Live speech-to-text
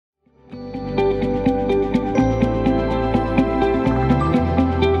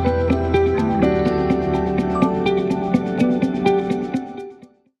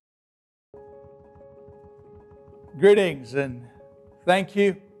Greetings and thank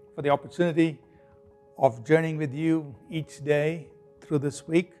you for the opportunity of journeying with you each day through this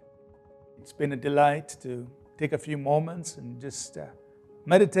week. It's been a delight to take a few moments and just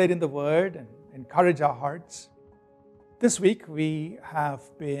meditate in the Word and encourage our hearts. This week we have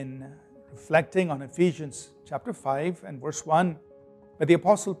been reflecting on Ephesians chapter 5 and verse 1, where the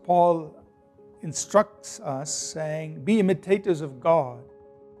Apostle Paul instructs us saying, "Be imitators of God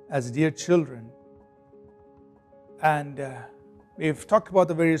as dear children." And we've talked about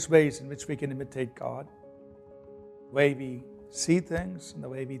the various ways in which we can imitate God. The way we see things, and the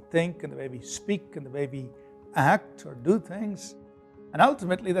way we think, and the way we speak, and the way we act or do things. And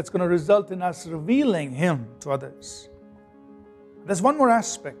ultimately that's going to result in us revealing Him to others. There's one more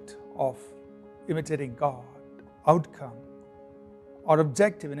aspect of imitating God, outcome, or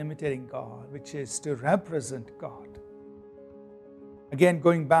objective in imitating God, which is to represent God. Again,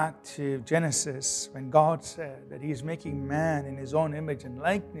 going back to Genesis, when God said that He is making man in His own image and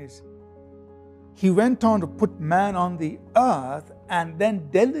likeness, He went on to put man on the earth and then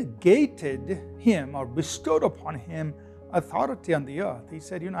delegated him or bestowed upon him authority on the earth. He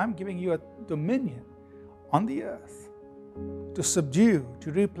said, I'm giving you a dominion on the earth to subdue,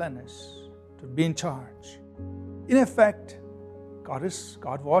 to replenish, to be in charge. In effect,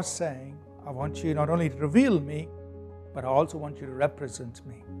 God was saying, I want you not only to reveal me, but I also want you to represent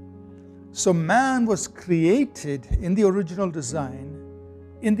me. So man was created in the original design,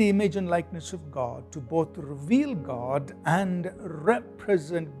 in the image and likeness of God, to both reveal God and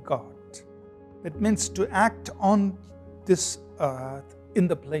represent God. That means to act on this earth in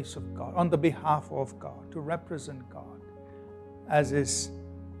the place of God, on the behalf of God, to represent God as His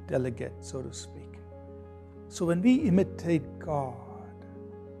delegate, so to speak. So when we imitate God,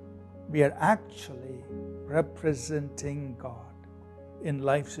 we are actually representing God in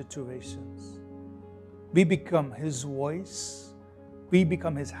life situations. We become His voice. We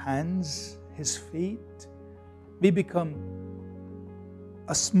become His hands, His feet. We become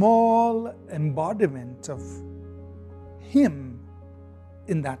a small embodiment of Him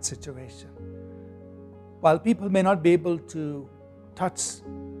in that situation. While people may not be able to touch,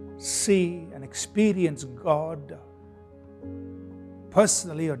 see, and experience God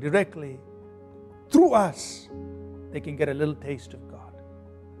personally or directly, through us, they can get a little taste of God.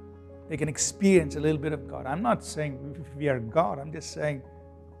 They can experience a little bit of God. I'm not saying we are God. I'm just saying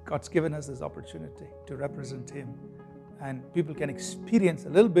God's given us this opportunity to represent Him. And people can experience a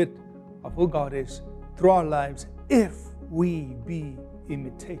little bit of who God is through our lives if we be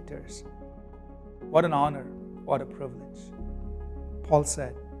imitators. What an honor, what a privilege. Paul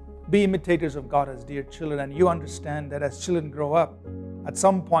said, be imitators of God as dear children. And you understand that as children grow up, at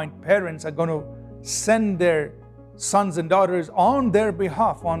some point parents are going to send their sons and daughters on their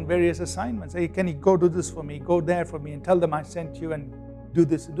behalf on various assignments. Hey, can you go do this for me? Go there for me and tell them I sent you and do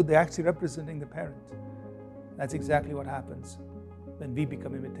this. They're actually representing the parent. That's exactly what happens when we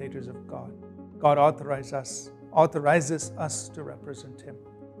become imitators of God. God authorizes us to represent Him.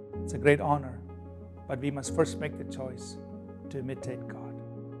 It's a great honor, but we must first make the choice to imitate God.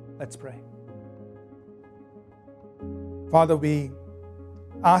 Let's pray. Father, we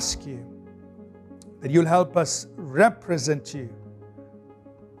ask You that You'll help us represent You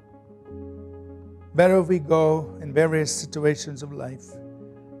wherever we go in various situations of life,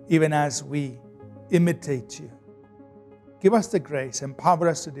 even as we imitate You. Give us the grace, empower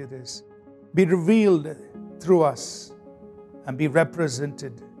us to do this. Be revealed through us and be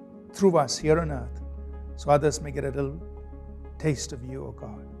represented through us here on earth, so others may get a little taste of You, O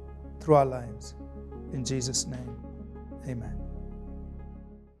God, through our lives. In Jesus' name, amen.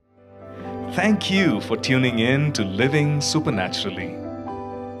 Thank you for tuning in to Living Supernaturally.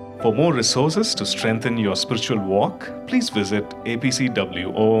 For more resources to strengthen your spiritual walk, please visit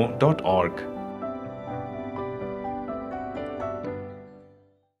apcwo.org.